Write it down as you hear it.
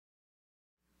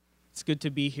It's good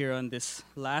to be here on this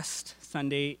last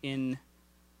Sunday in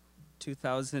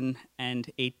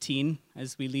 2018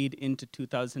 as we lead into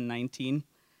 2019.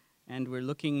 And we're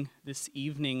looking this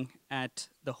evening at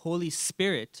the Holy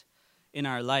Spirit in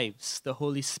our lives, the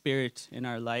Holy Spirit in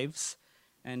our lives.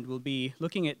 And we'll be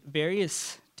looking at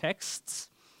various texts.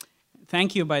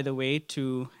 Thank you, by the way,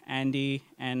 to Andy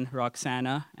and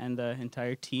Roxana and the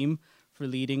entire team for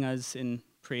leading us in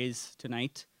praise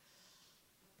tonight.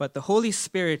 But the Holy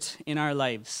Spirit in our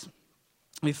lives,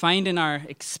 we find in our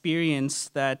experience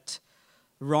that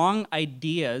wrong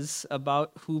ideas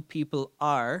about who people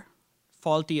are,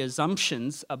 faulty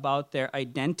assumptions about their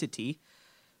identity,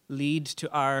 lead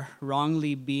to our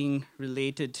wrongly being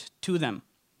related to them.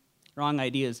 Wrong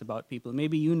ideas about people.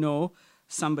 Maybe you know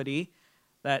somebody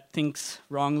that thinks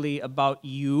wrongly about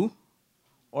you,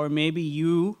 or maybe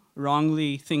you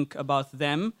wrongly think about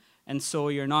them, and so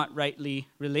you're not rightly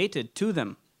related to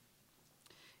them.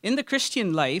 In the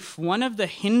Christian life, one of the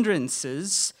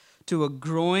hindrances to a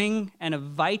growing and a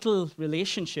vital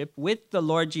relationship with the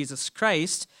Lord Jesus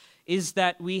Christ is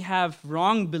that we have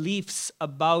wrong beliefs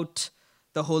about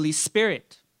the Holy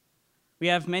Spirit. We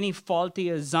have many faulty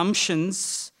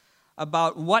assumptions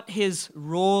about what his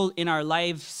role in our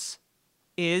lives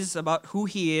is, about who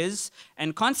he is,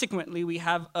 and consequently, we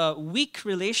have a weak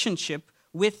relationship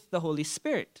with the Holy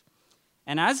Spirit.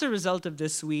 And as a result of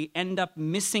this, we end up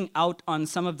missing out on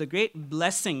some of the great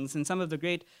blessings and some of the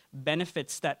great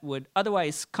benefits that would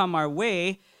otherwise come our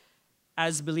way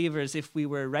as believers if we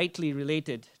were rightly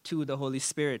related to the Holy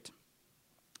Spirit.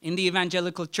 In the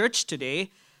evangelical church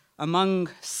today, among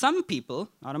some people,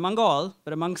 not among all,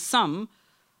 but among some,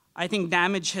 I think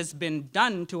damage has been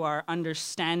done to our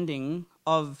understanding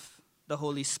of the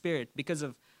Holy Spirit because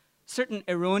of certain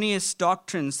erroneous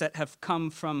doctrines that have come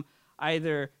from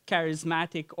either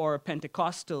charismatic or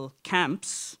Pentecostal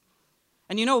camps.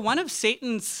 And you know, one of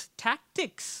Satan's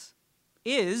tactics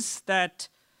is that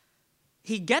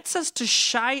he gets us to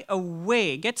shy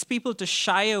away, gets people to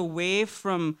shy away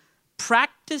from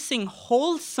practicing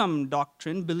wholesome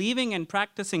doctrine, believing and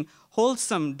practicing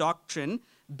wholesome doctrine,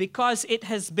 because it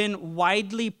has been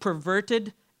widely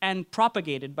perverted and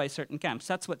propagated by certain camps.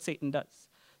 That's what Satan does.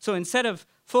 So instead of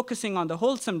focusing on the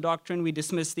wholesome doctrine, we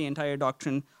dismiss the entire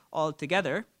doctrine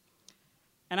altogether.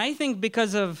 And I think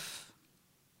because of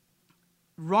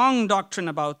wrong doctrine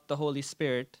about the Holy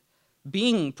Spirit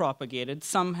being propagated,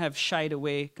 some have shied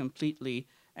away completely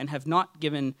and have not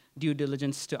given due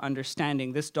diligence to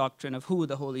understanding this doctrine of who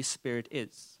the Holy Spirit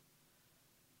is.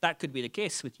 That could be the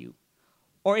case with you.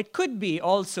 Or it could be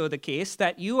also the case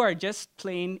that you are just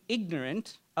plain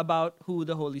ignorant about who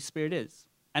the Holy Spirit is.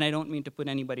 And I don't mean to put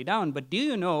anybody down, but do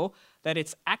you know that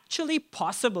it's actually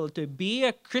possible to be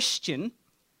a Christian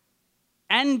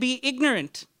and be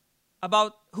ignorant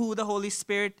about who the Holy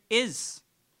Spirit is?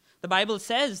 The Bible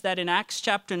says that in Acts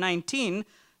chapter 19,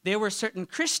 there were certain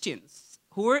Christians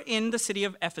who were in the city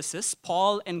of Ephesus.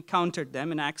 Paul encountered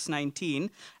them in Acts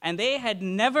 19, and they had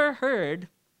never heard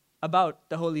about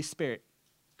the Holy Spirit.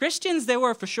 Christians they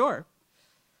were for sure,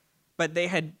 but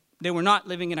they were not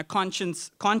living in a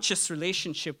conscious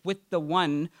relationship with the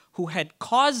one who had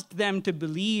caused them to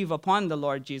believe upon the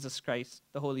Lord Jesus Christ,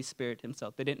 the Holy Spirit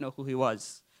himself. They didn't know who he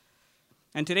was.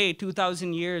 And today,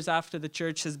 2,000 years after the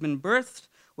church has been birthed,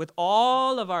 with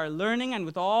all of our learning and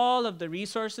with all of the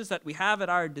resources that we have at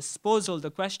our disposal, the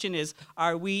question is,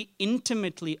 are we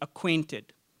intimately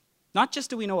acquainted? Not just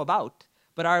do we know about,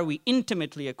 but are we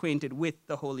intimately acquainted with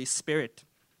the Holy Spirit?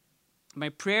 My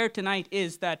prayer tonight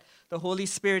is that the Holy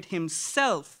Spirit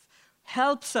himself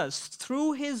helps us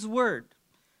through his word,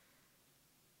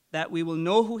 that we will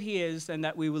know who he is and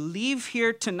that we will leave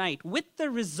here tonight with the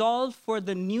resolve for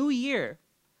the new year,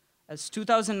 as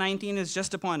 2019 is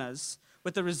just upon us,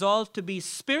 with the resolve to be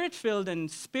spirit-filled and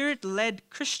spirit-led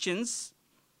Christians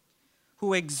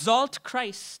who exalt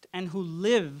Christ and who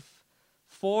live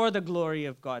for the glory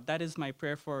of God. That is my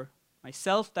prayer for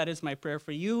myself, that is my prayer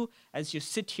for you as you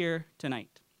sit here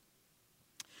tonight.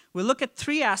 We'll look at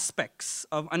three aspects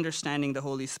of understanding the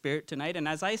Holy Spirit tonight. And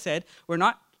as I said, we're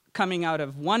not coming out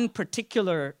of one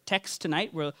particular text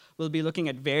tonight. We'll be looking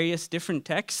at various different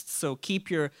texts. So keep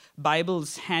your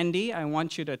Bibles handy. I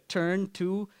want you to turn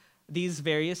to these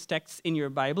various texts in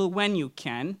your Bible when you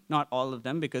can. Not all of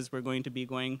them, because we're going to be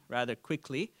going rather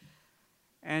quickly.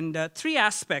 And three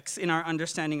aspects in our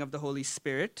understanding of the Holy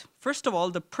Spirit. First of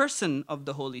all, the person of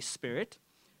the Holy Spirit.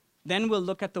 Then we'll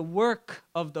look at the work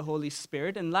of the Holy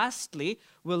Spirit. And lastly,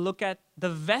 we'll look at the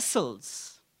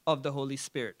vessels of the Holy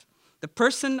Spirit. The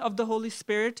person of the Holy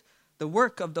Spirit, the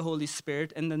work of the Holy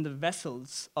Spirit, and then the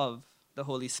vessels of the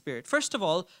Holy Spirit. First of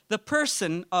all, the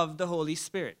person of the Holy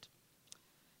Spirit.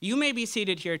 You may be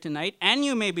seated here tonight, and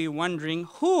you may be wondering,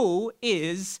 who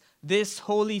is this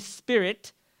Holy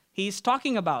Spirit he's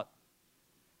talking about?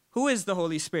 Who is the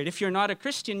Holy Spirit? If you're not a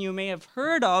Christian, you may have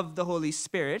heard of the Holy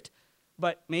Spirit,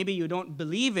 but maybe you don't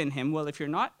believe in him. Well, if you're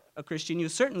not a Christian, you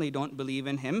certainly don't believe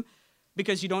in him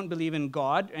because you don't believe in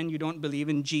God and you don't believe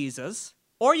in Jesus,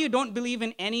 or you don't believe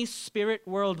in any spirit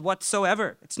world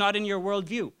whatsoever. It's not in your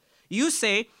worldview. You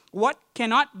say, what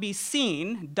cannot be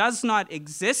seen does not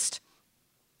exist,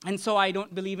 and so I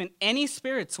don't believe in any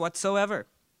spirits whatsoever.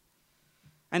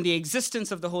 And the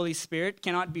existence of the Holy Spirit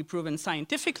cannot be proven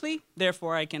scientifically,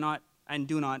 therefore I cannot and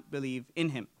do not believe in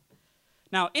him.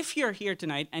 Now, if you're here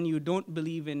tonight and you don't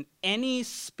believe in any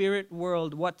spirit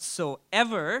world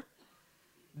whatsoever,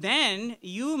 then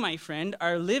you, my friend,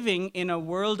 are living in a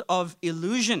world of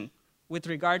illusion with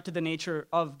regard to the nature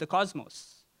of the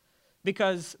cosmos.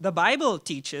 Because the Bible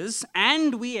teaches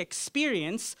and we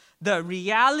experience the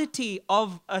reality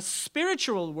of a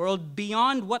spiritual world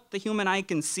beyond what the human eye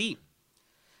can see.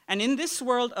 And in this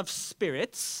world of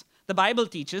spirits, the Bible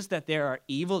teaches that there are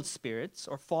evil spirits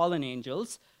or fallen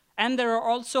angels, and there are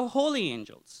also holy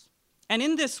angels. And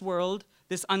in this world,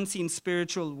 this unseen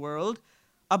spiritual world,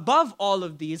 above all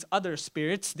of these other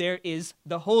spirits, there is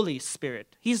the Holy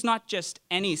Spirit. He's not just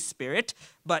any spirit,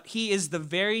 but he is the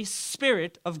very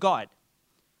Spirit of God.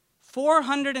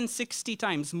 460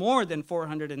 times, more than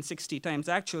 460 times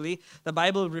actually, the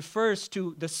Bible refers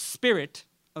to the Spirit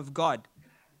of God.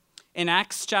 In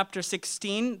Acts chapter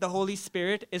 16, the Holy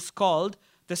Spirit is called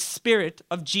the Spirit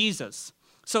of Jesus.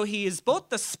 So he is both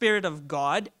the Spirit of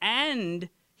God and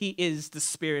he is the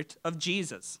Spirit of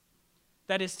Jesus.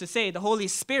 That is to say, the Holy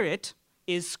Spirit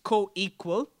is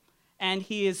co-equal and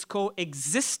he is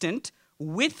co-existent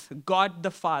with God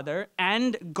the Father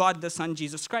and God the Son,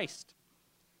 Jesus Christ.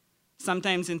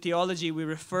 Sometimes in theology, we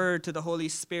refer to the Holy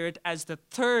Spirit as the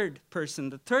third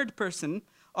person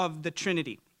of the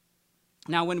Trinity.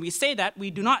 Now, when we say that,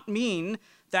 we do not mean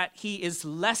that he is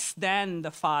less than the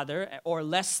Father or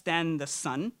less than the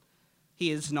Son.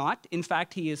 He is not. In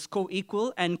fact, he is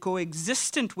co-equal and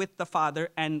co-existent with the Father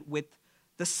and with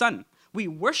the Son. We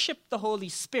worship the Holy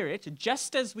Spirit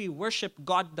just as we worship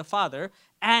God the Father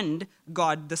and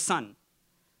God the Son.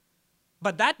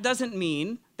 But that doesn't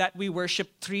mean that we worship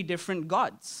three different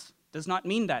gods. Does not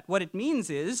mean that. What it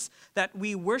means is that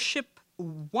we worship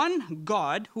one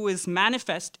God who is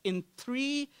manifest in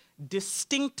three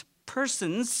distinct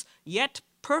persons, yet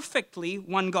perfectly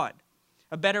one God.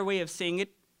 A better way of saying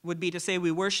it would be to say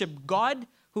we worship God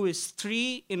who is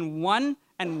three in one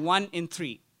and one in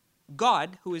three.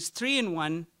 God who is three in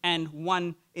one and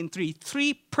one in three.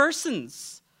 Three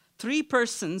persons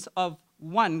of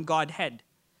one Godhead.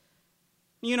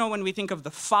 You know, when we think of the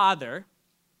Father,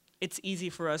 it's easy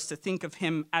for us to think of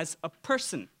him as a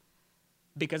person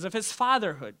because of his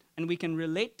fatherhood, and we can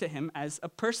relate to him as a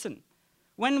person.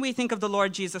 When we think of the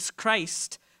Lord Jesus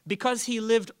Christ, because he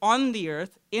lived on the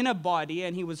earth in a body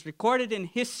and he was recorded in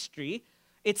history,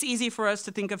 it's easy for us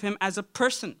to think of him as a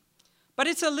person. But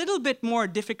it's a little bit more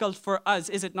difficult for us,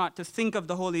 is it not, to think of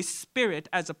the Holy Spirit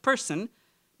as a person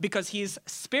because he's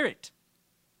spirit.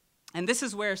 And this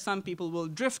is where some people will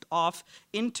drift off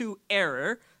into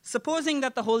error, supposing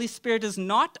that the Holy Spirit is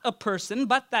not a person,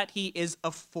 but that he is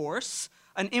a force,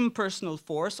 an impersonal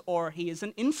force, or he is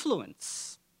an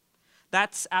influence.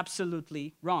 That's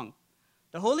absolutely wrong.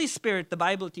 The Holy Spirit, the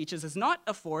Bible teaches, is not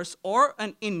a force or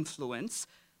an influence,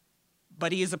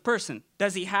 but he is a person.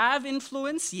 Does he have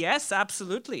influence? Yes,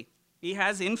 absolutely. He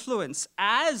has influence.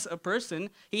 As a person,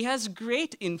 he has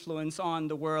great influence on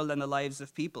the world and the lives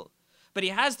of people. But he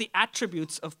has the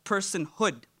attributes of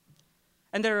personhood.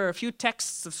 And there are a few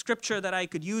texts of Scripture that I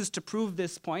could use to prove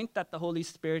this point, that the Holy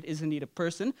Spirit is indeed a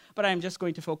person, but I'm just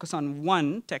going to focus on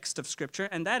one text of Scripture,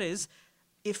 and that is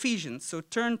Ephesians. So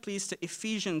turn, please, to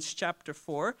Ephesians chapter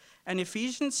 4. And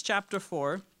Ephesians chapter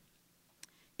 4,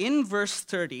 in verse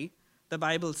 30, the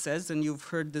Bible says, and you've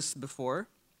heard this before,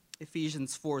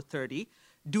 Ephesians 4:30,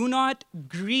 do not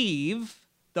grieve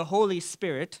the Holy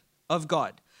Spirit of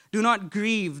God. Do not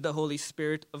grieve the Holy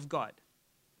Spirit of God.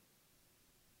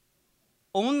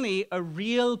 Only a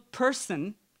real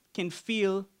person can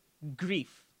feel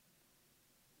grief.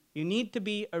 You need to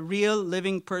be a real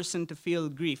living person to feel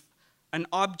grief. An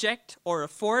object or a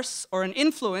force or an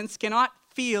influence cannot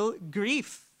feel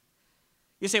grief.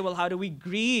 You say, well, how do we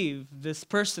grieve this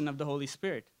person of the Holy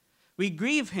Spirit? We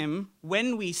grieve him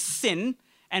when we sin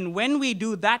and when we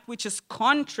do that which is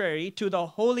contrary to the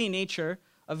holy nature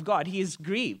of God. He is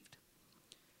grieved.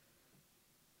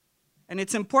 And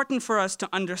it's important for us to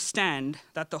understand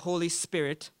that the Holy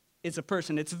Spirit is a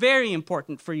person. It's very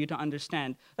important for you to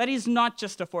understand that he's not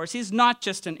just a force. He's not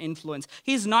just an influence.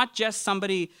 He's not just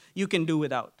somebody you can do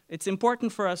without. It's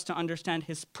important for us to understand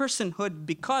his personhood,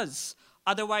 because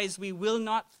otherwise we will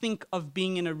not think of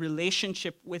being in a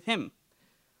relationship with him.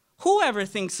 Whoever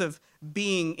thinks of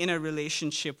being in a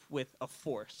relationship with a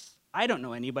force? I don't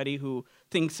know anybody who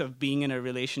thinks of being in a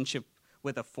relationship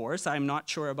with a force. I'm not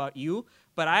sure about you,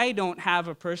 but I don't have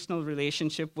a personal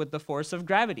relationship with the force of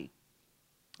gravity.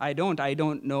 I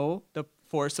don't know the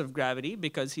force of gravity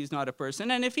because he's not a person.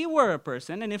 And if he were a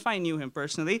person, and if I knew him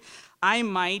personally, I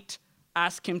might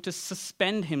ask him to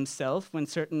suspend himself when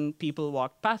certain people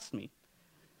walked past me.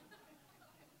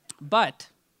 But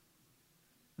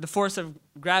the force of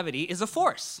gravity is a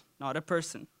force, not a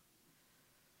person.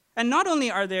 And not only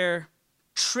are there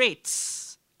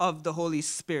traits of the Holy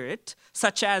Spirit,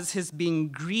 such as his being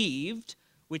grieved,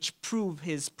 which prove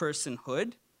his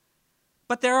personhood,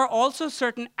 but there are also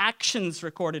certain actions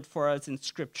recorded for us in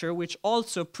Scripture which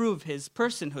also prove his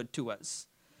personhood to us.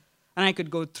 And I could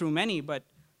go through many, but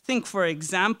think, for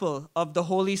example, of the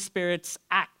Holy Spirit's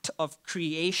act of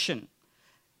creation.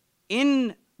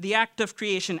 In the act of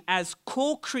creation as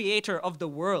co-creator of the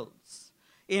worlds.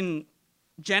 In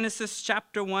Genesis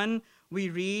chapter 1, we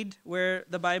read where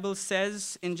the Bible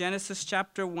says in Genesis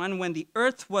chapter 1, when the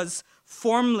earth was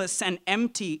formless and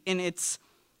empty in its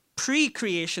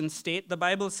pre-creation state, the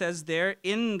Bible says there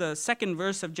in the second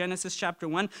verse of Genesis chapter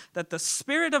 1 that the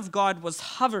Spirit of God was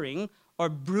hovering or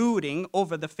brooding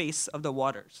over the face of the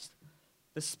waters.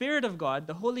 The Spirit of God,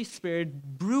 the Holy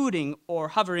Spirit, brooding or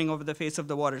hovering over the face of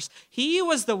the waters. He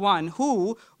was the one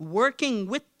who, working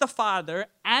with the Father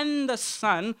and the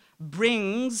Son,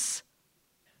 brings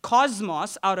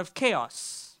cosmos out of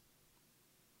chaos.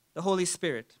 The Holy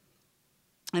Spirit.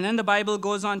 And then the Bible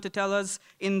goes on to tell us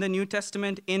in the New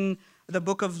Testament, in the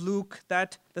book of Luke,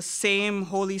 that the same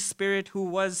Holy Spirit who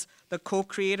was the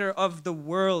co-creator of the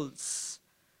worlds,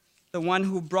 the one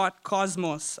who brought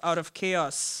cosmos out of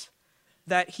chaos,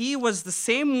 that he was the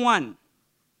same one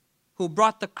who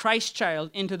brought the Christ child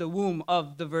into the womb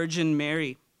of the Virgin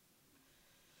Mary.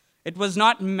 It was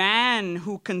not man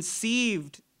who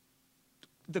conceived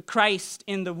the Christ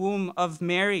in the womb of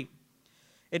Mary.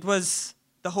 It was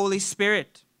the Holy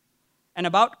Spirit. And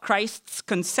about Christ's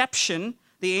conception,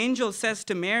 the angel says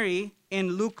to Mary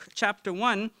in Luke chapter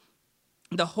 1,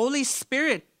 the Holy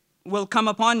Spirit will come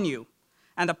upon you,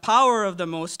 and the power of the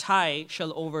Most High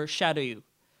shall overshadow you.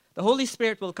 The Holy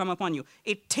Spirit will come upon you.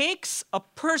 It takes a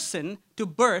person to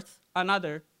birth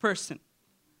another person.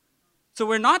 So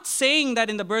we're not saying that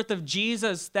in the birth of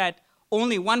Jesus that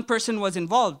only one person was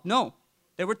involved. No,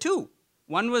 there were two.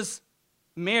 One was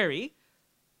Mary,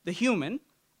 the human,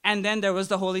 and then there was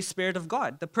the Holy Spirit of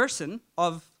God, the person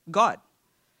of God.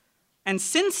 And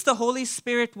since the Holy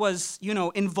Spirit was,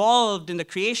 involved in the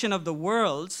creation of the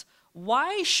worlds,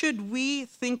 why should we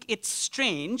think it's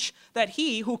strange that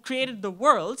he who created the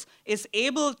worlds is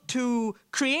able to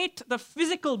create the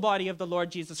physical body of the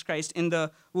Lord Jesus Christ in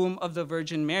the womb of the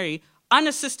Virgin Mary,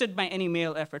 unassisted by any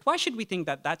male effort? Why should we think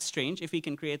that that's strange if he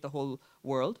can create the whole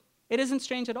world? It isn't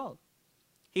strange at all.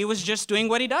 He was just doing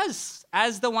what he does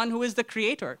as the one who is the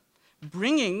creator,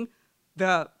 bringing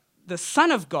the Son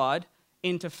of God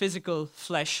into physical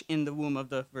flesh in the womb of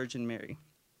the Virgin Mary.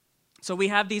 So we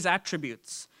have these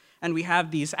attributes. And we have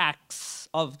these acts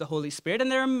of the Holy Spirit,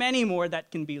 and there are many more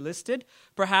that can be listed.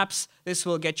 Perhaps this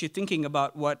will get you thinking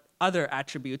about what other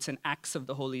attributes and acts of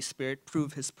the Holy Spirit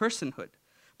prove his personhood.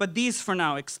 But these, for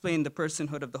now, explain the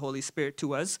personhood of the Holy Spirit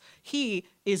to us. He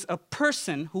is a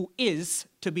person who is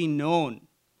to be known.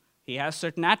 He has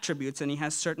certain attributes and he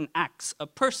has certain acts. A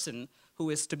person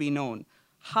who is to be known.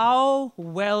 How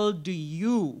well do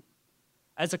you,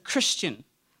 as a Christian,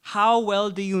 how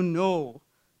well do you know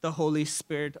the Holy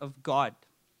Spirit of God?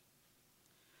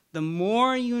 The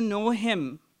more you know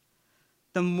him,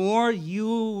 the more you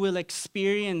will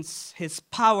experience his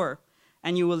power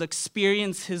and you will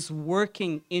experience his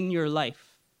working in your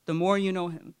life. The more you know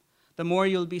him, the more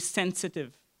you'll be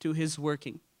sensitive to his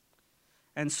working.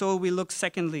 And so we look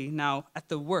secondly now at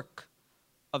the work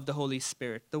of the Holy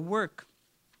Spirit. The work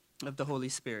of the Holy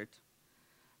Spirit.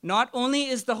 Not only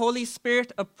is the Holy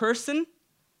Spirit a person,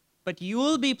 but you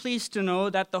will be pleased to know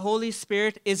that the Holy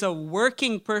Spirit is a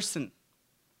working person.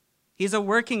 He's a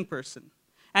working person.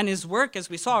 And his work, as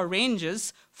we saw,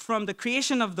 ranges from the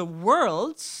creation of the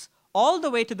worlds all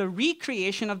the way to the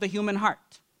recreation of the human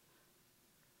heart.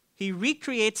 He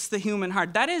recreates the human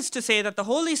heart. That is to say that the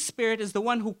Holy Spirit is the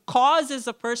one who causes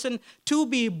a person to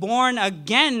be born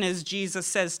again, as Jesus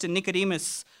says to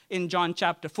Nicodemus in John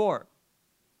chapter 4.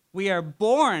 We are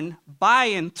born by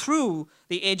and through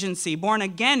the agency, born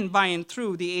again by and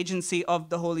through the agency of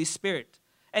the Holy Spirit.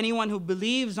 Anyone who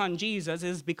believes on Jesus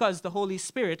is because the Holy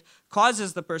Spirit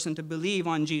causes the person to believe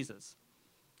on Jesus.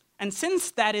 And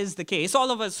since that is the case,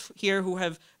 all of us here who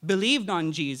have believed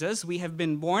on Jesus, we have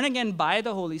been born again by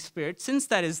the Holy Spirit. Since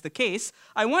that is the case,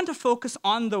 I want to focus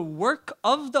on the work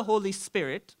of the Holy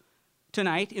Spirit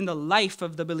tonight in the life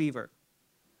of the believer.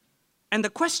 And the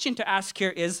question to ask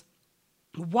here is,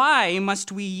 why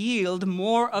must we yield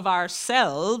more of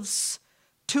ourselves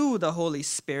to the Holy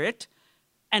Spirit?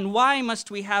 And why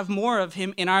must we have more of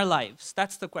him in our lives?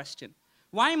 That's the question.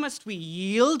 Why must we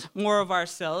yield more of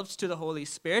ourselves to the Holy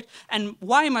Spirit? And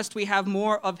why must we have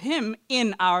more of him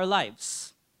in our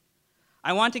lives?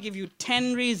 I want to give you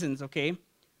 10 reasons, okay?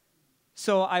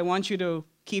 So I want you to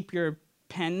keep your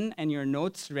pen and your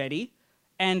notes ready.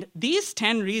 And these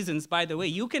 10 reasons, by the way,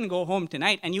 you can go home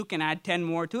tonight and you can add 10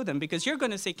 more to them, because you're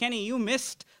going to say, Kenny, you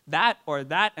missed that or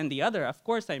that and the other. Of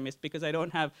course I missed, because I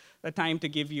don't have the time to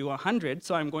give you 100,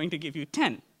 so I'm going to give you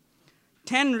 10.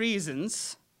 10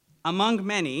 reasons, among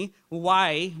many,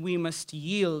 why we must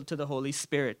yield to the Holy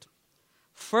Spirit.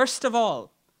 First of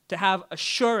all, to have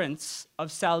assurance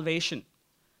of salvation.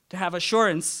 To have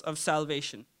assurance of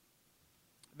salvation.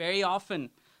 Very often,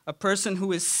 a person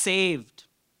who is saved,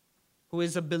 who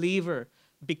is a believer,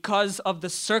 because of the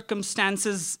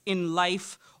circumstances in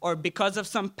life or because of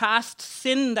some past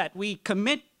sin that we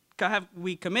committed,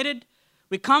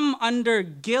 we come under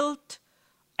guilt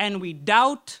and we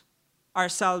doubt our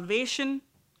salvation,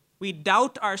 we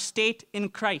doubt our state in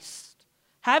Christ.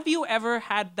 Have you ever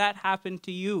had that happen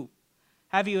to you?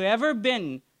 Have you ever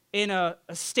been in a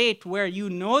state where you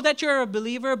know that you're a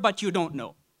believer, but you don't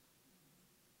know?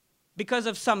 Because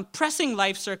of some pressing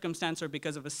life circumstance or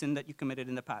because of a sin that you committed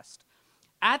in the past.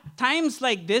 At times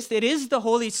like this, it is the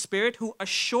Holy Spirit who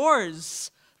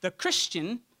assures the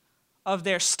Christian of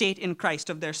their state in Christ,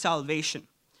 of their salvation.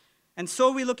 And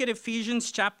so we look at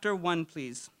Ephesians chapter 1,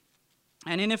 please.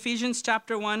 And in Ephesians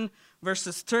chapter 1,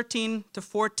 verses 13 to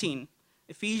 14,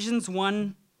 Ephesians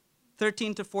 1,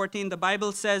 13 to 14, the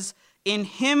Bible says, in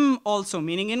him also,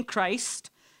 meaning in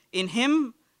Christ, in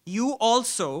him you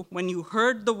also, when you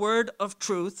heard the word of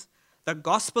truth, the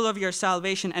gospel of your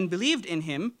salvation, and believed in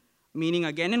him, meaning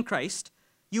again in Christ,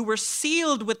 you were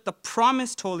sealed with the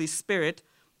promised Holy Spirit,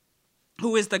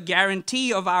 who is the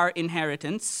guarantee of our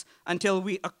inheritance until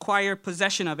we acquire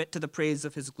possession of it to the praise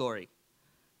of his glory.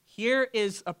 Here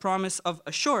is a promise of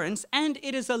assurance, and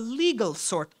it is a legal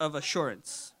sort of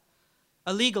assurance.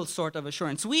 A legal sort of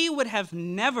assurance. We would have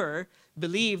never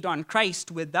believed on Christ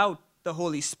without the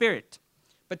Holy Spirit.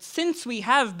 But since we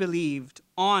have believed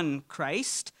on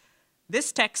Christ,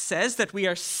 this text says that we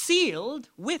are sealed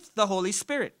with the Holy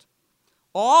Spirit.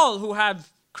 All who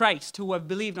have Christ, who have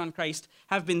believed on Christ,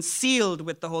 have been sealed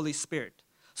with the Holy Spirit.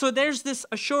 So there's this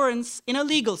assurance in a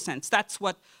legal sense. That's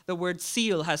what the word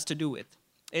seal has to do with.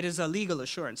 It is a legal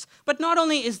assurance. But not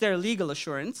only is there legal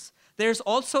assurance, there's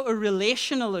also a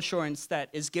relational assurance that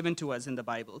is given to us in the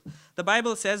Bible. The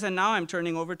Bible says, and now I'm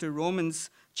turning over to Romans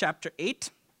chapter 8.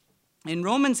 In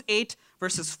Romans 8,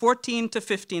 verses 14 to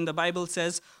 15, the Bible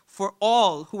says, for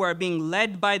all who are being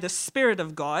led by the Spirit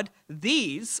of God,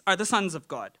 these are the sons of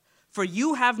God. For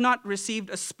you have not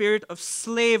received a spirit of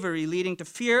slavery leading to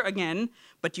fear again,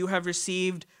 but you have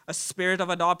received a spirit of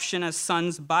adoption as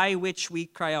sons, by which we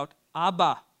cry out,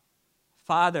 Abba,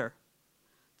 Father.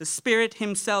 The Spirit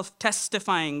himself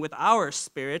testifying with our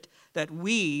spirit that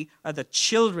we are the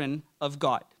children of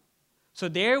God. So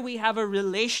there we have a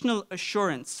relational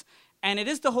assurance. And it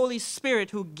is the Holy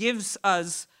Spirit who gives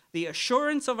us the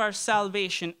assurance of our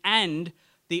salvation and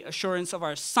the assurance of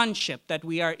our sonship, that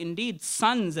we are indeed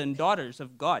sons and daughters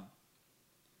of God.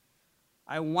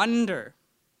 I wonder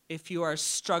if you are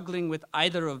struggling with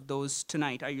either of those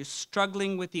tonight. Are you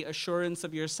struggling with the assurance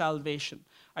of your salvation?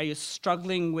 Are you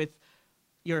struggling with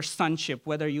your sonship,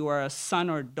 whether you are a son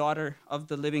or daughter of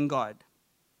the living God?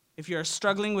 If you are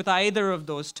struggling with either of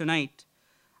those tonight,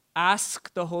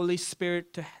 ask the Holy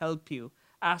Spirit to help you.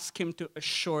 Ask him to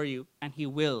assure you, and he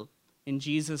will. In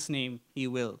Jesus' name, he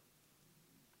will.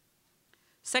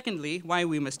 Secondly, why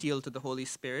we must yield to the Holy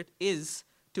Spirit is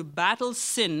to battle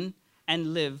sin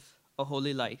and live a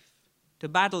holy life. To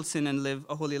battle sin and live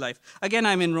a holy life. Again,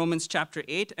 I'm in Romans chapter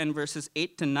 8 and verses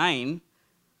 8 to 9.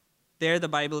 There the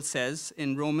Bible says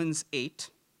in Romans 8,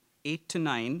 8 to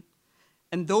 9,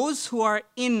 and those who are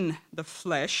in the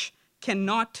flesh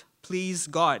cannot please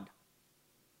God.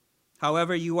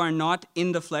 However, you are not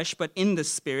in the flesh, but in the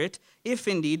Spirit, if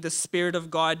indeed the Spirit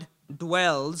of God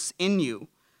dwells in you.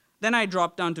 Then I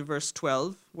drop down to verse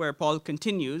 12, where Paul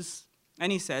continues,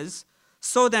 and he says,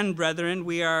 So then, brethren,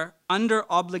 we are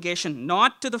under obligation,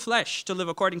 not to the flesh, to live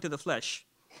according to the flesh.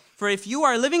 For if you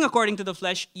are living according to the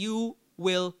flesh, you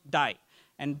will die.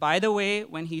 And by the way,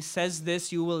 when he says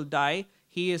this, you will die,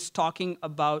 he is talking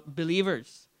about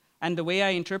believers. And the way I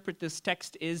interpret this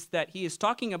text is that he is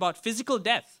talking about physical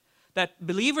death, that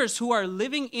believers who are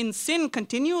living in sin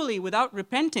continually without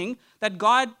repenting, that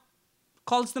God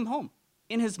calls them home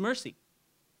in his mercy.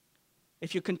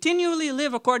 If you continually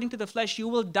live according to the flesh, you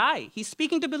will die. He's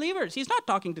speaking to believers. He's not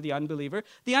talking to the unbeliever.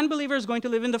 The unbeliever is going to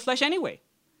live in the flesh anyway.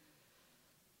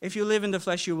 If you live in the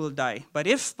flesh, you will die. But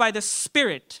if by the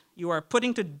Spirit you are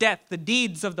putting to death the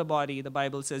deeds of the body, the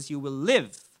Bible says you will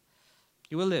live.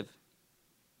 You will live.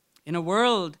 In a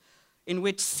world in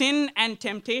which sin and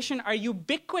temptation are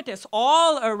ubiquitous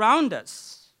all around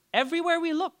us, everywhere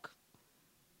we look.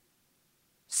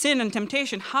 Sin and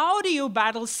temptation. How do you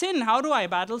battle sin? How do I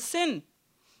battle sin?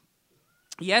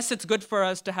 Yes, it's good for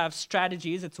us to have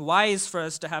strategies. It's wise for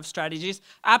us to have strategies.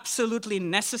 Absolutely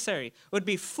necessary. It would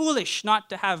be foolish not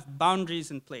to have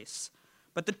boundaries in place.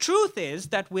 But the truth is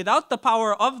that without the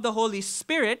power of the Holy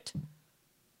Spirit,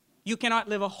 you cannot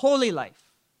live a holy life.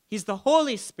 He's the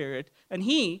Holy Spirit, and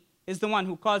he is the one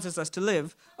who causes us to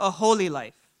live a holy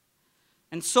life.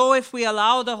 And so if we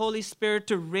allow the Holy Spirit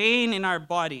to reign in our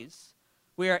bodies,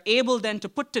 we are able then to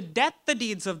put to death the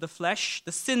deeds of the flesh,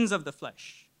 the sins of the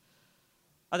flesh.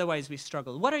 Otherwise, we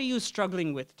struggle. What are you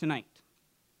struggling with tonight?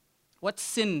 What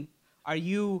sin are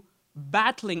you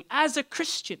battling as a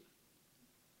Christian?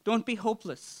 Don't be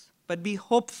hopeless, but be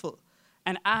hopeful.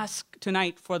 And ask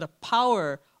tonight for the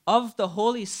power of the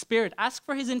Holy Spirit. Ask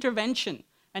for his intervention,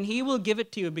 and he will give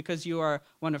it to you because you are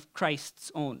one of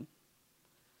Christ's own.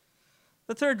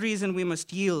 The third reason we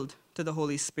must yield to the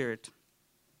Holy Spirit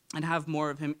and have more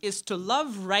of him is to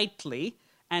love rightly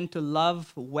and to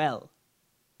love well.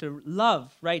 To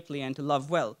love rightly and to love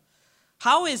well.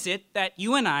 How is it that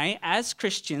you and I, as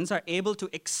Christians, are able to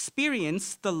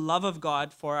experience the love of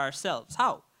God for ourselves?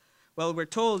 How? Well, we're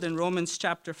told in Romans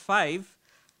chapter 5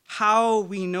 how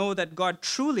we know that God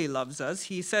truly loves us.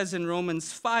 He says in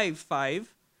Romans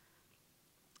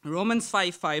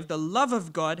 5:5, the love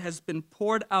of God has been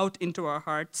poured out into our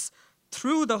hearts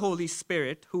through the Holy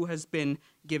Spirit who has been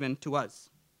given to us.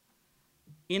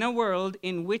 In a world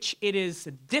in which it is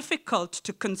difficult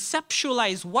to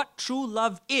conceptualize what true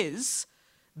love is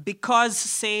because,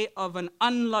 say, of an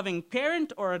unloving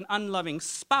parent or an unloving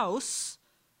spouse,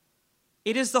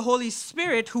 it is the Holy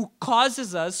Spirit who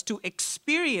causes us to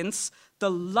experience the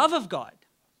love of God,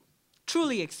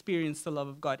 truly experience the love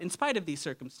of God in spite of these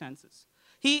circumstances.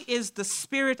 He is the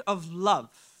Spirit of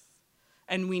love,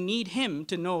 and we need him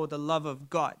to know the love of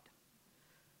God.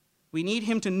 We need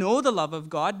him to know the love of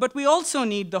God, but we also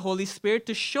need the Holy Spirit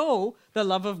to show the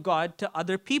love of God to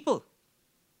other people.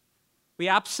 We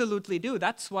absolutely do.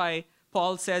 That's why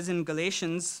Paul says in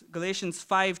Galatians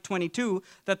 5:22,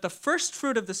 that the first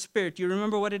fruit of the Spirit, you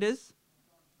remember what it is?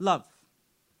 Love.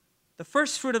 The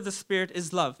first fruit of the Spirit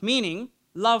is love, meaning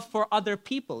love for other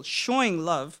people, showing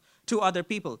love to other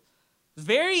people.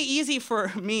 Very easy for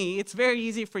me, it's very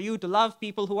easy for you to love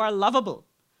people who are lovable,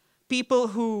 people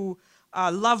who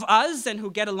love us and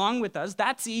who get along with us.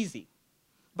 That's easy.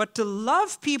 But to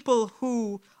love people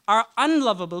who are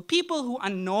unlovable, people who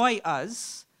annoy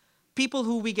us, people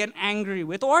who we get angry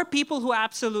with, or people who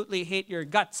absolutely hate your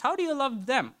guts, how do you love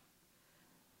them?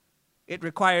 It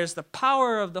requires the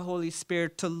power of the Holy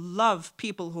Spirit to love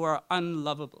people who are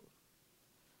unlovable.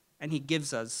 And he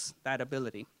gives us that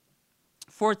ability.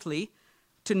 Fourthly,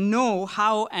 to know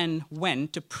how and when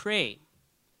to pray.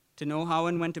 To know how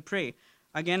and when to pray.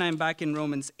 Again, I'm back in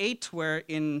Romans 8, where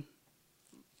in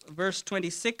verse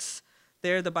 26,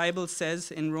 there the Bible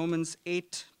says in Romans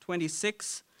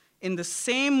 8:26, in the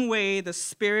same way the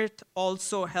Spirit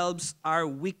also helps our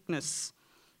weakness.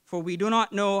 For we do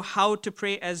not know how to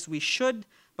pray as we should,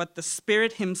 but the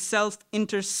Spirit himself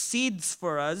intercedes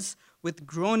for us with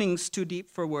groanings too deep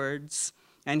for words.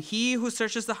 And he who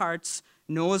searches the hearts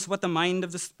knows what the mind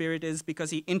of the Spirit is,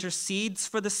 because he intercedes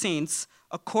for the saints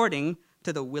according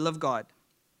to the will of God.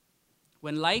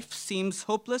 When life seems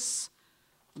hopeless,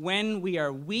 when we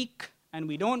are weak and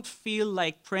we don't feel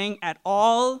like praying at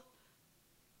all,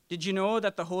 did you know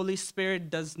that the Holy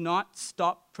Spirit does not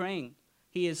stop praying?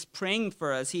 He is praying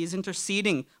for us. He is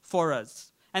interceding for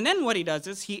us. And then what he does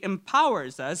is he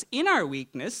empowers us in our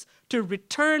weakness to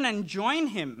return and join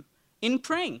him in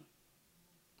praying.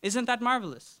 Isn't that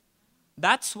marvelous?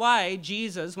 That's why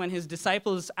Jesus, when his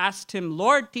disciples asked him,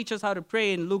 Lord, teach us how to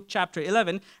pray in Luke chapter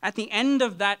 11, at the end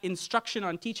of that instruction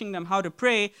on teaching them how to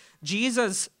pray,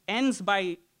 Jesus ends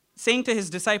by saying to his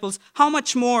disciples, how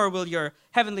much more will your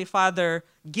heavenly Father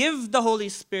give the Holy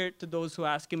Spirit to those who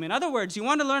ask him? In other words, you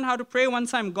want to learn how to pray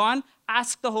once I'm gone?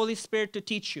 Ask the Holy Spirit to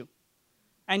teach you.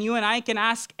 And you and I can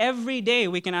ask every day,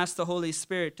 we can ask the Holy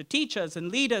Spirit to teach us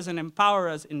and lead us and empower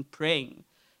us in praying.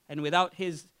 And without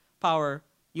his power,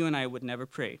 you and I would never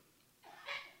pray.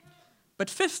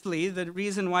 But fifthly, the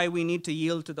reason why we need to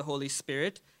yield to the Holy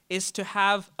Spirit is to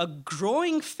have a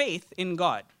growing faith in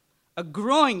God. A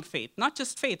growing faith, not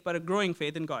just faith, but a growing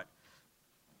faith in God.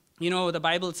 You know, the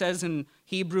Bible says in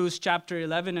Hebrews chapter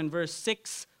 11 and verse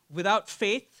 6, without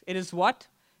faith, it is what?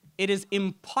 It is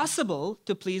impossible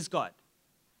to please God.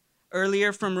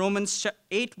 Earlier from Romans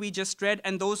 8, we just read,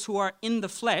 and those who are in the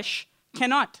flesh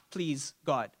cannot please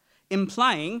God,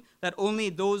 implying that only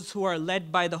those who are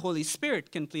led by the Holy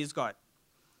Spirit can please God.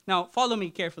 Now, follow me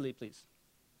carefully, please.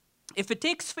 If it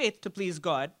takes faith to please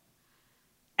God,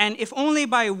 and if only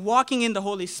by walking in the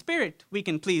Holy Spirit we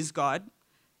can please God,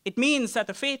 it means that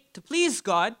the faith to please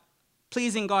God,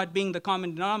 pleasing God being the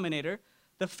common denominator,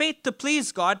 the faith to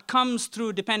please God comes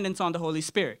through dependence on the Holy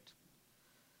Spirit.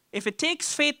 If it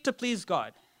takes faith to please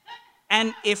God,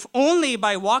 and if only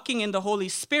by walking in the Holy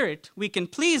Spirit we can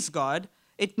please God,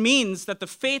 it means that the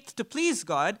faith to please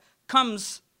God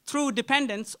comes through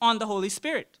dependence on the Holy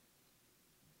Spirit.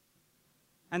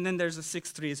 And then there's a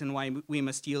sixth reason why we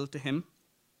must yield to him.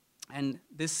 And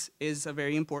this is a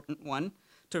very important one,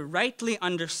 to rightly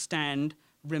understand,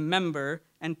 remember,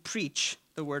 and preach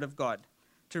the Word of God.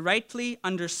 To rightly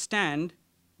understand,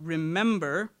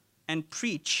 remember, and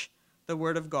preach the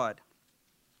Word of God.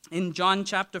 In John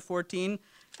chapter 14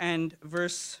 and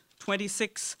verse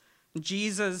 26,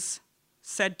 Jesus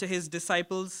said to his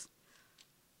disciples,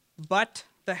 but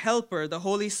the Helper, the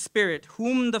Holy Spirit,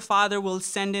 whom the Father will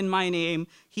send in my name,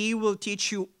 he will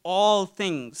teach you all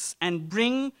things and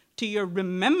bring to your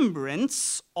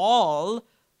remembrance all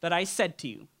that I said to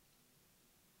you.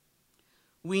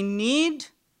 We need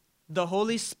the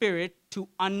Holy Spirit to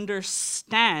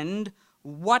understand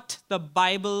what the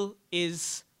Bible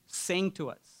is saying to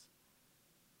us.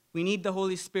 We need the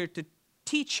Holy Spirit to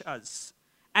teach us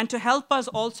and to help us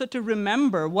also to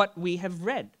remember what we have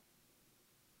read.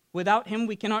 Without him,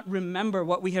 we cannot remember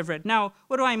what we have read. Now,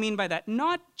 what do I mean by that?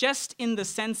 Not just in the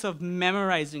sense of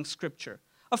memorizing Scripture.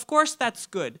 Of course, that's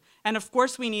good. And of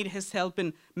course, we need his help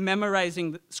in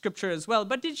memorizing the Scripture as well.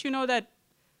 But did you know that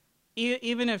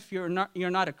even if you're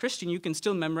not a Christian, you can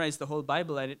still memorize the whole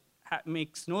Bible, and it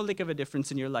makes no lick of a difference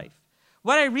in your life.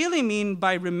 What I really mean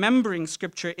by remembering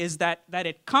Scripture is that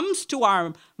it comes to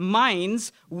our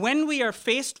minds when we are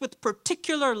faced with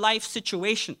particular life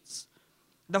situations.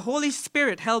 The Holy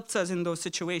Spirit helps us in those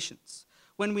situations.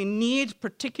 When we need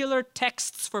particular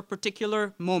texts for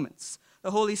particular moments,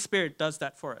 the Holy Spirit does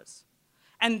that for us.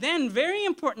 And then, very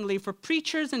importantly, for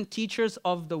preachers and teachers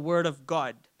of the Word of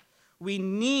God, we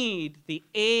need the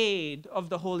aid of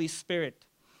the Holy Spirit.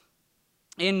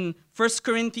 In 1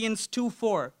 Corinthians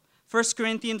 2:4, 1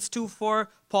 Corinthians 2:4,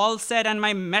 Paul said, and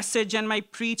my message and my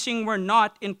preaching were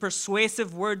not in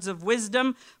persuasive words of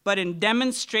wisdom, but in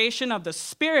demonstration of the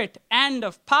Spirit and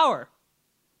of power.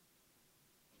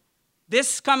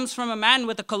 This comes from a man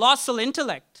with a colossal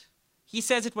intellect. He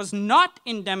says it was not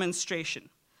in demonstration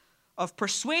of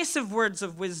persuasive words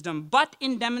of wisdom, but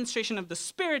in demonstration of the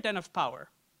Spirit and of power.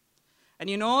 And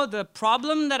you know, the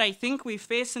problem that I think we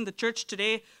face in the church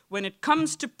today when it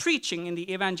comes to preaching in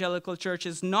the evangelical church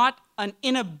is not an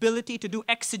inability to do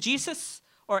exegesis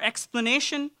or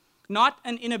explanation, not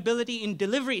an inability in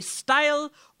delivery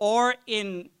style or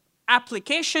in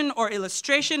application or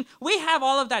illustration. We have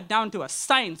all of that down to a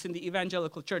science in the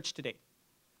evangelical church today.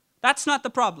 That's not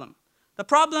the problem. The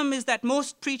problem is that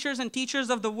most preachers and teachers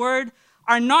of the word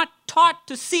are not taught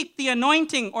to seek the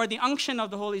anointing or the unction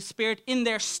of the Holy Spirit in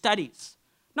their studies.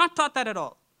 Not taught that at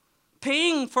all.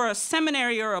 Paying for a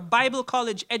seminary or a Bible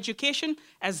college education,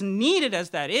 as needed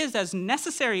as that is, as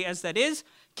necessary as that is,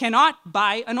 cannot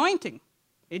buy anointing.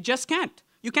 It just can't.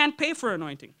 You can't pay for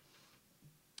anointing.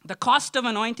 The cost of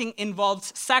anointing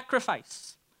involves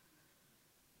sacrifice.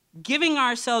 Giving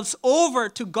ourselves over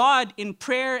to God in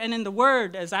prayer and in the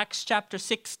Word, as Acts chapter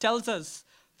 6 tells us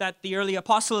that the early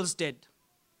apostles did.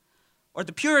 Or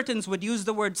the Puritans would use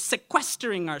the word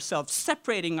sequestering ourselves,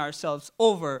 separating ourselves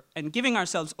over and giving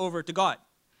ourselves over to God.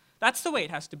 That's the way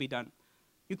it has to be done.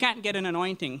 You can't get an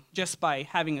anointing just by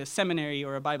having a seminary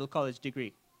or a Bible college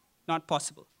degree. Not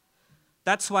possible.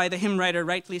 That's why the hymn writer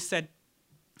rightly said,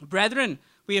 brethren,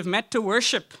 we have met to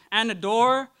worship and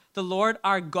adore the Lord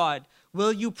our God.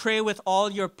 Will you pray with all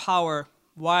your power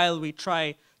while we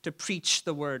try to preach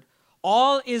the word?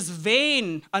 All is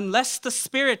vain unless the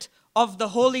Spirit of the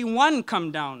Holy One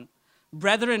come down.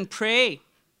 Brethren, pray.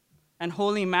 and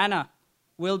holy manna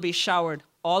will be showered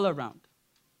all around.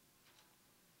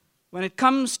 When it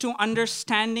comes to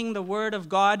understanding the Word of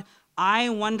God, I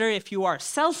wonder if you are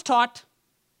self-taught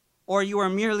or you are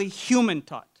merely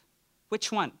human-taught.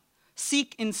 Which one?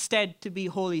 Seek instead to be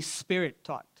Holy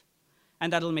Spirit-taught.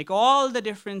 And that'll make all the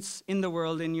difference in the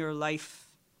world, in your life.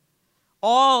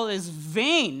 All is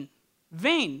vain,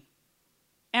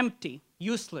 empty,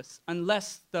 useless,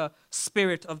 unless the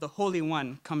Spirit of the Holy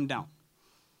One come down.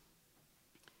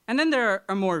 And then there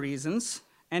are more reasons.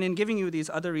 And in giving you these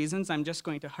other reasons, I'm just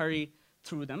going to hurry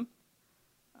through them.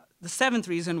 The seventh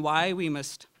reason why we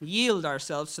must yield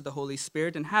ourselves to the Holy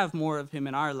Spirit and have more of Him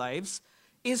in our lives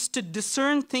is to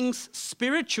discern things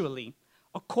spiritually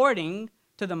according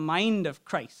to the mind of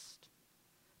Christ.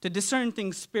 To discern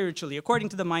things spiritually according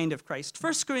to the mind of Christ.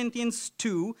 1 Corinthians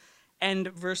 2 and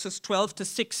verses 12 to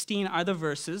 16 are the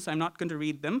verses. I'm not going to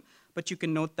read them, but you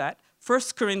can note that. 1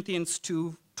 Corinthians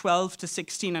 2, 12 to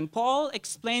 16. And Paul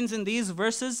explains in these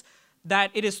verses that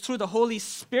it is through the Holy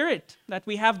Spirit that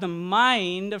we have the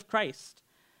mind of Christ.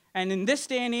 And in this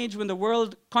day and age, when the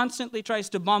world constantly tries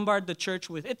to bombard the church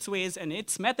with its ways and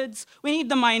its methods, we need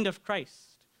the mind of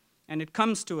Christ. And it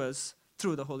comes to us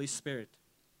through the Holy Spirit.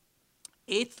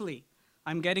 Eighthly,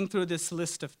 I'm getting through this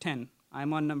list of 10.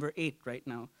 I'm on number 8 right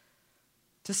now.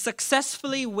 To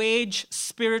successfully wage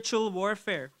spiritual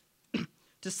warfare.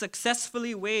 To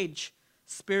successfully wage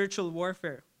spiritual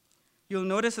warfare. You'll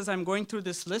notice as I'm going through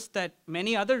this list that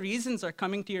many other reasons are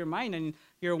coming to your mind, and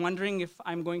you're wondering if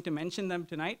I'm going to mention them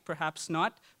tonight. Perhaps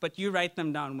not, but you write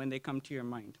them down when they come to your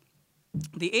mind.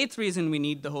 The eighth reason we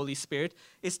need the Holy Spirit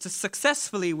is to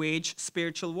successfully wage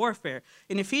spiritual warfare.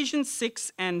 In Ephesians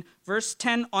 6 and verse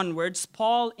 10 onwards,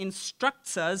 Paul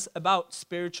instructs us about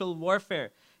spiritual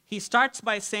warfare. He starts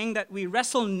by saying that we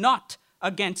wrestle not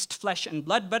against flesh and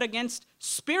blood, but against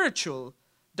spiritual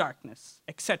darkness,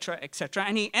 etc., etc.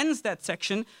 And he ends that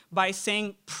section by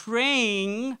saying,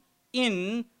 praying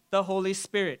in the Holy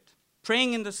Spirit.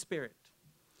 Praying in the Spirit.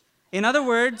 In other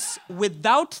words,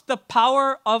 without the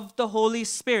power of the Holy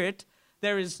Spirit,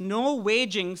 there is no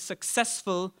waging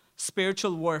successful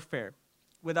spiritual warfare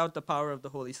without the power of the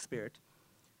Holy Spirit.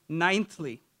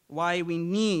 Ninthly, why we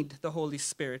need the Holy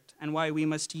Spirit and why we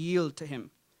must yield to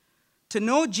Him. To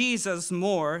know Jesus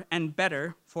more and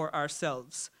better for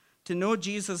ourselves. To know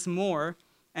Jesus more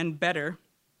and better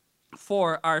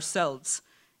for ourselves.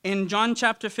 In John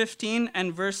chapter 15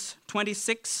 and verse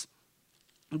 26,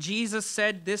 Jesus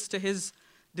said this to His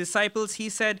disciples. He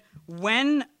said,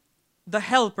 when the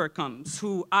Helper comes,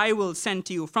 who I will send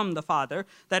to you from the Father,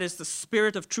 that is the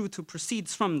Spirit of truth who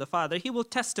proceeds from the Father, He will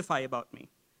testify about me.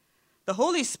 The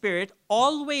Holy Spirit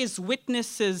always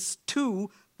witnesses to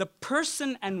the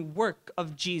person and work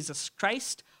of Jesus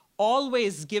Christ,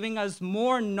 always giving us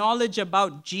more knowledge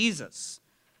about Jesus.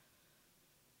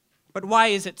 But why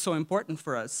is it so important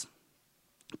for us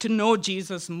to know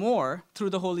Jesus more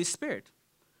through the Holy Spirit?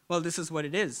 Well, this is what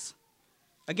it is.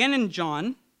 Again in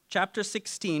John chapter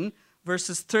 16,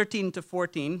 verses 13 to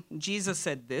 14, Jesus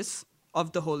said this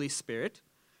of the Holy Spirit,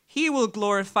 He will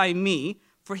glorify me,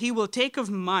 for He will take of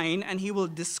mine and He will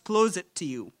disclose it to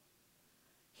you.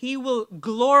 He will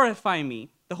glorify me.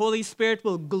 The Holy Spirit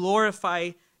will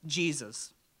glorify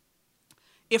Jesus.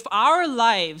 If our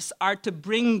lives are to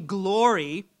bring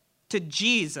glory to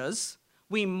Jesus,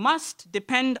 we must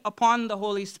depend upon the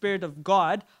Holy Spirit of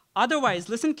God. Otherwise,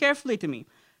 listen carefully to me.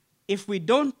 If we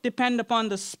don't depend upon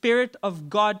the Spirit of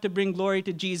God to bring glory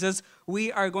to Jesus,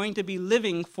 we are going to be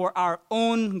living for our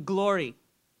own glory.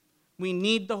 We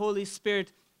need the Holy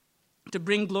Spirit to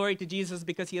bring glory to Jesus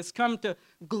because He has come to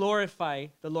glorify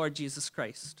the Lord Jesus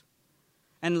Christ.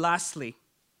 And lastly,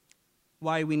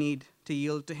 why we need to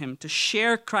yield to Him, to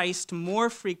share Christ more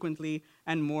frequently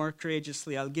and more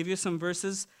courageously. I'll give you some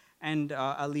verses and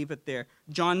I'll leave it there.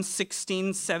 John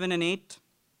 16, 7 and 8,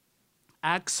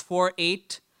 Acts 4,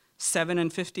 8, 7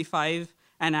 and 55,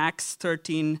 and Acts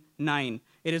 13, 9.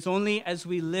 It is only as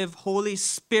we live Holy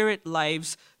Spirit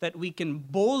lives that we can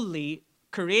boldly,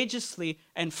 courageously,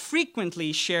 and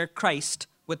frequently share Christ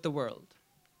with the world.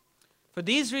 For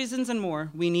these reasons and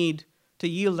more, we need to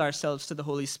yield ourselves to the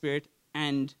Holy Spirit,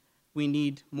 and we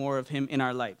need more of Him in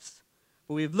our lives.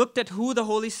 But we've looked at who the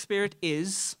Holy Spirit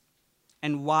is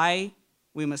and why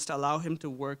we must allow Him to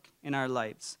work in our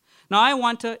lives. Now I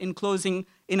want to, in closing,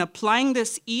 in applying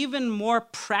this even more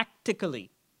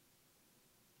practically,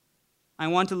 I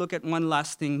want to look at one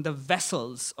last thing, the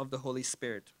vessels of the Holy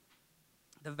Spirit.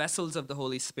 The vessels of the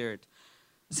Holy Spirit.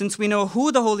 Since we know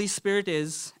who the Holy Spirit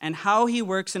is and how He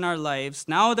works in our lives,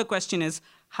 now the question is,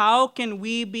 how can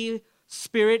we be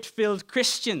Spirit-filled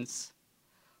Christians?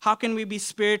 How can we be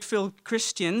Spirit-filled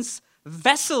Christians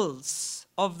vessels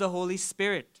of the Holy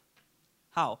Spirit.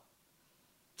 How?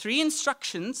 3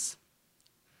 instructions,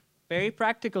 very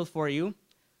practical for you,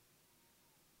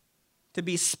 to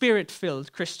be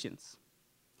Spirit-filled Christians.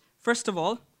 First of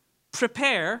all,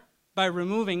 prepare by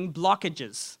removing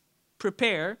blockages.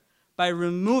 Prepare by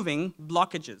removing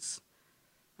blockages.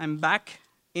 I'm back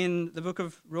in the book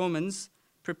of Romans.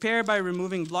 Prepare by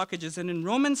removing blockages. And in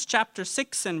Romans chapter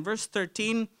 6 and verse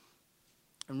 13,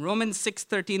 in Romans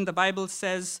 6:13, the Bible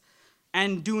says,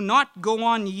 "And do not go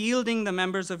on yielding the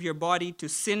members of your body to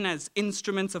sin as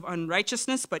instruments of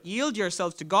unrighteousness, but yield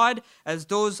yourselves to God as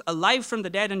those alive from the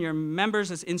dead, and your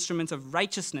members as instruments of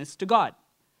righteousness to God."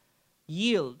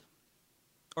 Yield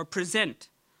or present.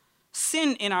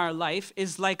 Sin in our life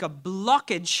is like a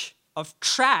blockage of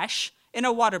trash in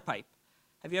a water pipe.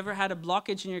 Have you ever had a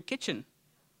blockage in your kitchen?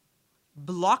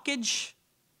 Blockage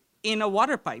in a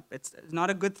water pipe. It's not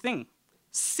a good thing.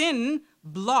 Sin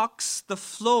blocks the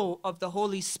flow of the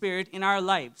Holy Spirit in our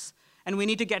lives, and we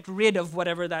need to get rid of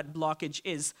whatever that blockage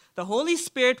is. The Holy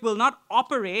Spirit will not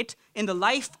operate in the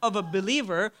life of a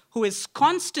believer who is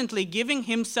constantly giving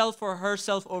himself or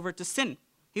herself over to sin.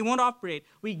 He won't operate.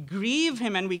 We grieve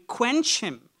him and we quench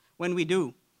him when we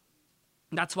do.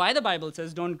 That's why the Bible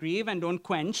says, don't grieve and don't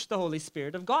quench the Holy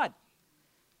Spirit of God.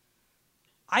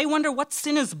 I wonder what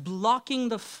sin is blocking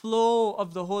the flow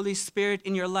of the Holy Spirit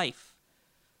in your life.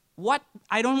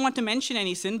 I don't want to mention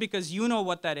any sin because you know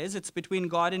what that is. It's between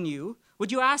God and you.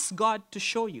 Would you ask God to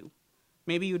show you?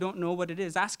 Maybe you don't know what it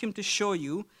is. Ask him to show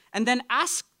you, and then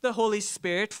ask the Holy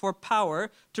Spirit for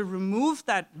power to remove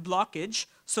that blockage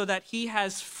so that he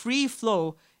has free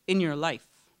flow in your life.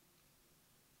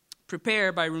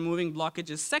 Prepare by removing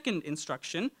blockages. Second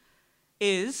instruction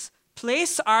is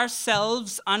place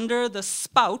ourselves under the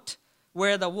spout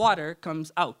where the water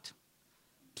comes out.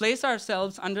 Place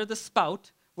ourselves under the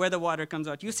spout where the water comes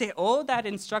out. You say, oh, that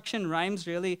instruction rhymes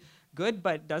really good,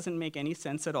 but doesn't make any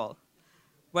sense at all.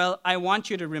 Well, I want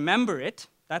you to remember it.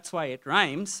 That's why it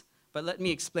rhymes. But let me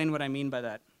explain what I mean by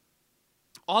that.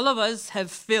 All of us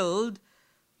have filled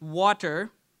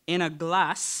water in a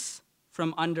glass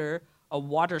from under a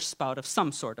water spout of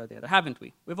some sort or the other, haven't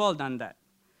we? We've all done that.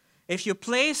 If you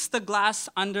place the glass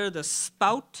under the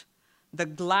spout, the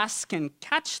glass can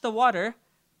catch the water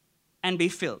and be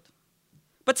filled.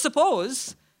 But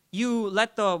suppose you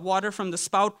let the water from the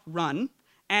spout run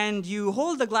and you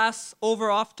hold the glass over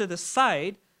off to the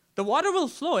side, the water will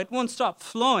flow. It won't stop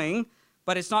flowing,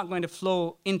 but it's not going to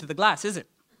flow into the glass, is it?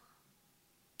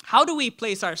 How do we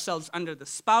place ourselves under the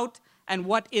spout, and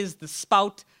what is the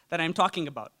spout that I'm talking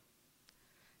about?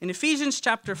 In Ephesians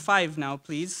chapter 5 now,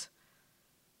 please,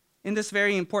 in this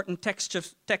very important text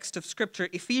of Scripture,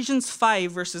 Ephesians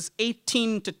 5, verses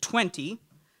 18 to 20,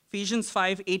 Ephesians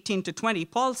 5, 18 to 20,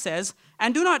 Paul says,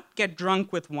 "And do not get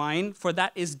drunk with wine, for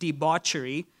that is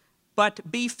debauchery, but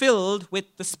be filled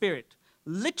with the Spirit."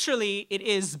 Literally, it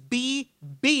is be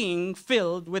being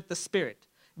filled with the Spirit.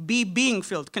 Be being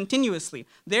filled continuously.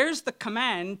 There's the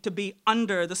command to be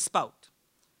under the spout.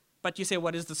 But you say,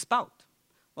 what is the spout?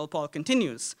 Well, Paul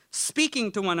continues,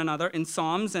 "Speaking to one another in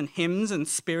psalms and hymns and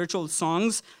spiritual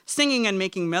songs, singing and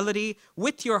making melody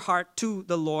with your heart to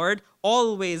the Lord,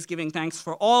 always giving thanks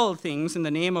for all things in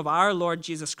the name of our Lord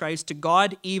Jesus Christ to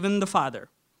God, even the Father."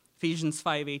 Ephesians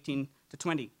 5, 18 to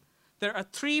 20. There are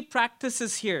 3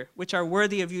 practices here which are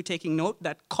worthy of you taking note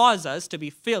that cause us to be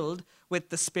filled with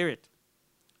the Spirit.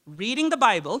 Reading the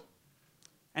Bible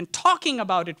and talking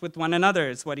about it with one another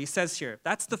is what he says here.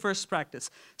 That's the first practice.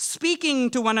 Speaking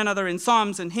to one another in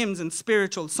psalms and hymns and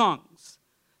spiritual songs.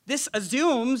 This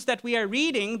assumes that we are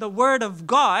reading the Word of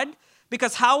God,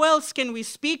 because how else can we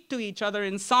speak to each other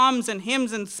in psalms and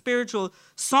hymns and spiritual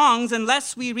songs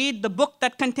unless we read the book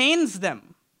that contains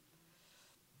them?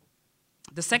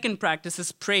 The second practice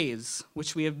is praise,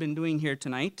 which we have been doing here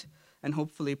tonight, and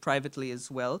hopefully privately as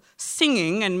well.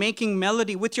 Singing and making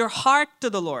melody with your heart to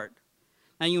the Lord.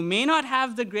 Now, you may not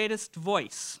have the greatest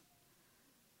voice,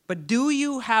 but do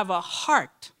you have a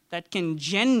heart that can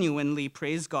genuinely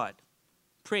praise God?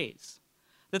 Praise.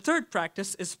 The third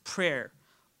practice is prayer.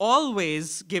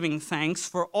 Always giving thanks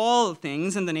for all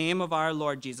things in the name of our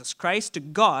Lord Jesus Christ to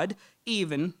God,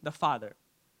 even the Father.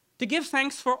 To give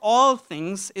thanks for all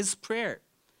things is prayer.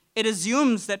 It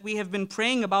assumes that we have been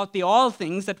praying about the all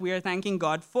things that we are thanking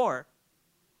God for.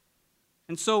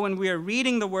 And so when we are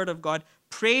reading the Word of God,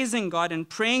 praising God and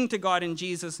praying to God in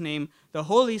Jesus' name, the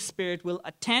Holy Spirit will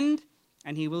attend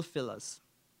and he will fill us.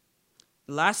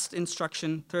 Last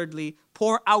instruction, thirdly,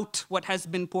 pour out what has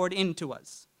been poured into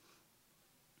us.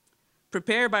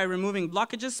 Prepare by removing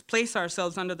blockages, place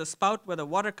ourselves under the spout where the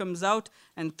water comes out,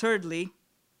 and thirdly,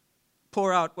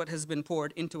 pour out what has been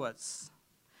poured into us.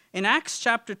 In Acts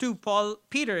chapter 2,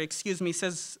 Peter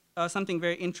says something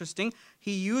very interesting.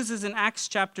 He uses in Acts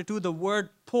chapter 2 the word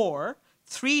pour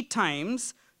 3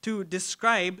 times to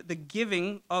describe the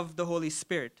giving of the Holy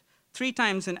Spirit. 3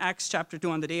 times in Acts chapter 2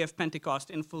 on the day of Pentecost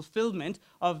in fulfillment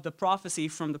of the prophecy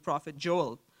from the prophet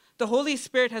Joel. The Holy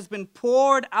Spirit has been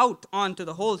poured out onto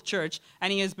the whole church,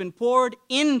 and he has been poured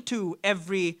into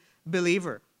every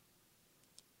believer.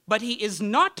 But he is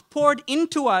not poured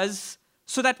into us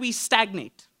so that we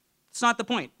stagnate. It's not the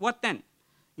point. What then,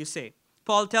 you say?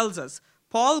 Paul tells us.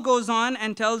 Paul goes on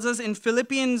and tells us in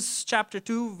Philippians chapter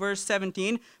 2, verse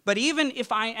 17, but even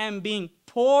if I am being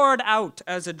poured out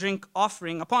as a drink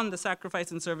offering upon the sacrifice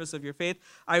and service of your faith,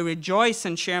 I rejoice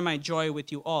and share my joy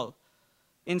with you all.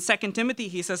 In 2 Timothy,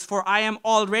 he says, for I am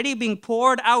already being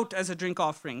poured out as a drink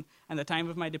offering, and the time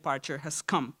of my departure has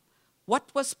come. What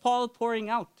was Paul pouring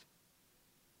out?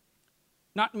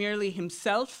 Not merely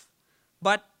himself,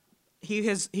 but he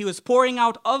was pouring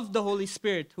out of the Holy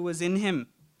Spirit who was in him.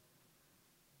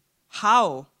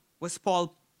 How was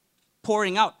Paul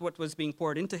pouring out what was being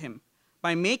poured into him?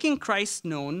 By making Christ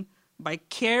known, by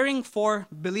caring for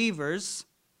believers,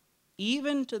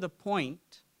 even to the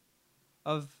point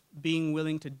of being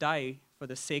willing to die for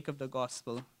the sake of the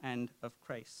gospel and of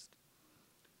Christ.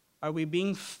 Are we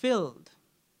being filled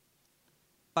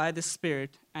by the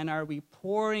Spirit, and are we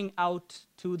pouring out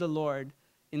to the Lord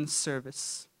in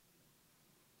service?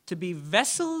 To be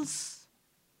vessels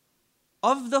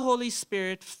of the Holy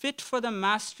Spirit, fit for the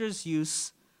Master's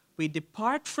use, we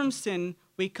depart from sin,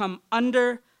 we come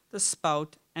under the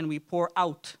spout, and we pour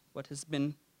out what has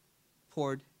been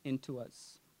poured into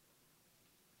us.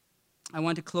 I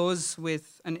want to close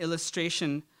with an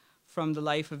illustration from the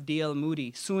life of D.L.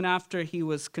 Moody. Soon after he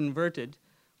was converted,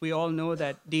 we all know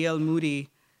that D.L. Moody,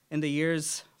 in the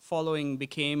years following,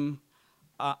 became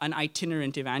an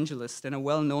itinerant evangelist, and a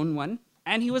well-known one,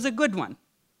 and he was a good one.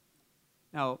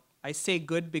 Now, I say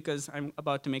good because I'm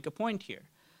about to make a point here.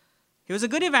 He was a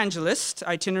good evangelist,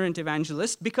 itinerant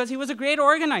evangelist, because he was a great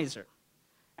organizer.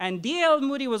 And D.L.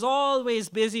 Moody was always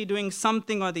busy doing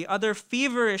something or the other,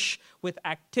 feverish with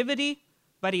activity,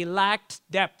 but he lacked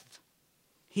depth.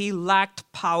 He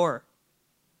lacked power.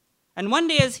 And one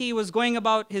day as he was going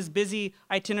about his busy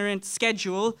itinerant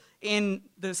schedule in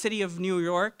the city of New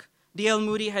York, D.L.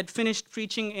 Moody had finished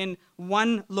preaching in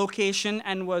one location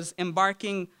and was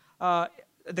embarking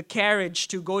the carriage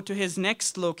to go to his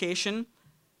next location.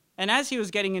 And as he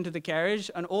was getting into the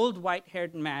carriage, an old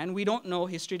white-haired man, we don't know,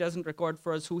 history doesn't record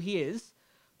for us who he is,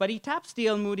 but he taps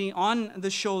D.L. Moody on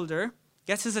the shoulder,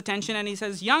 gets his attention, and he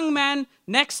says, young man,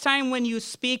 next time when you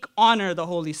speak, honor the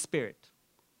Holy Spirit.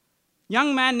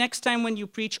 Young man, next time when you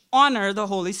preach, honor the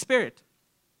Holy Spirit.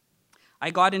 I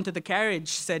got into the carriage,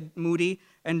 said Moody,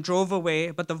 and drove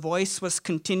away, but the voice was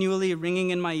continually ringing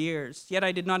in my ears, yet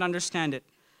I did not understand it.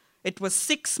 It was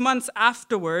 6 months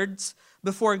afterwards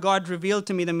before God revealed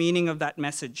to me the meaning of that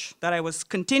message, that I was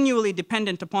continually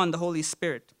dependent upon the Holy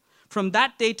Spirit. From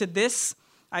that day to this,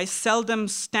 I seldom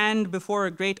stand before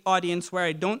a great audience where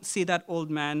I don't see that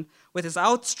old man with his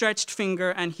outstretched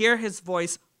finger and hear his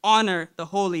voice, honor the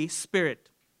Holy Spirit.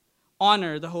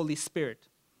 Honor the Holy Spirit.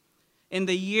 In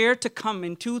the year to come,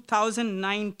 in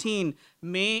 2019,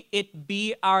 may it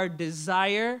be our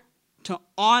desire to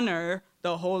honor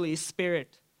the Holy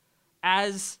Spirit.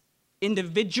 As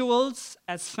individuals,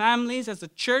 as families, as a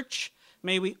church,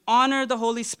 may we honor the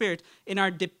Holy Spirit in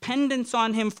our dependence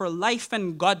on him for life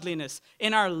and godliness,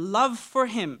 in our love for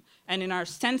him, and in our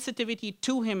sensitivity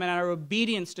to him and our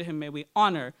obedience to him. May we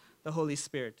honor the Holy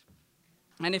Spirit.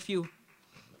 And if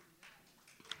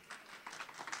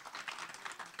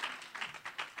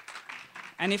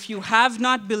you have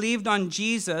not believed on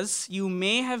Jesus, you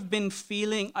may have been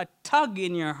feeling a tug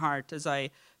in your heart as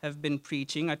I have been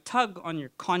preaching, a tug on your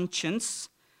conscience.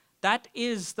 That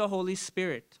is the Holy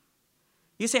Spirit.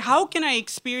 You say, how can I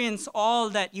experience all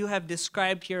that you have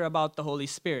described here about the Holy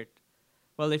Spirit?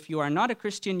 Well, if you are not a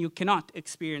Christian, you cannot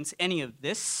experience any of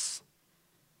this.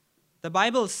 The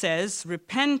Bible says,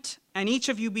 repent and each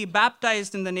of you be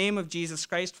baptized in the name of Jesus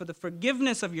Christ for the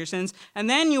forgiveness of your sins, and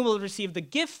then you will receive the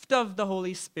gift of the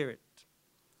Holy Spirit.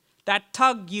 That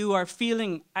tug you are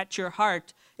feeling at your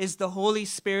heart is the Holy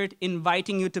Spirit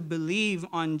inviting you to believe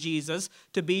on Jesus,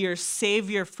 to be your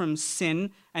Savior from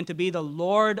sin, and to be the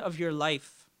Lord of your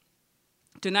life.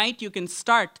 Tonight you can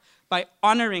start by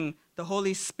honoring the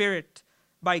Holy Spirit,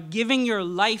 by giving your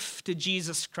life to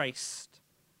Jesus Christ.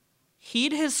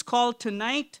 Heed his call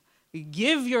tonight.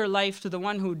 Give your life to the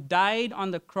one who died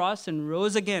on the cross and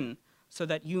rose again so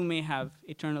that you may have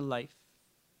eternal life.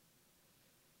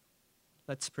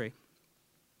 Let's pray.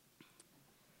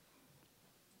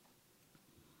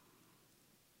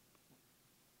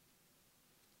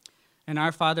 And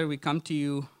our Father, we come to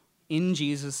you in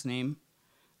Jesus' name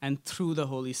and through the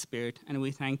Holy Spirit, and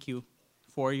we thank you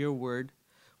for your word.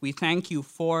 We thank you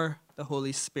for the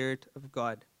Holy Spirit of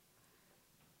God.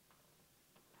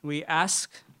 We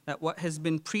ask that what has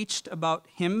been preached about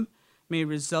him may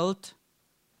result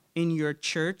in your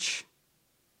church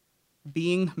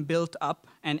being built up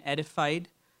and edified,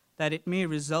 that it may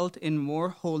result in more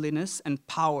holiness and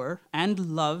power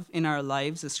and love in our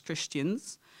lives as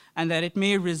Christians, and that it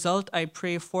may result, I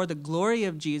pray, for the glory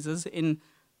of Jesus in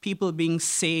people being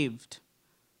saved,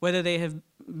 whether they have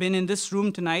been in this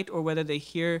room tonight or whether they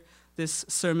hear this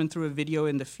sermon through a video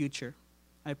in the future.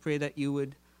 I pray that you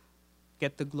would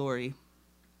get the glory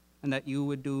and that you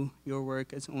would do your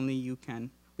work as only you can.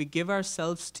 We give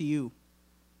ourselves to you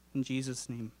in Jesus'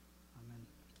 name.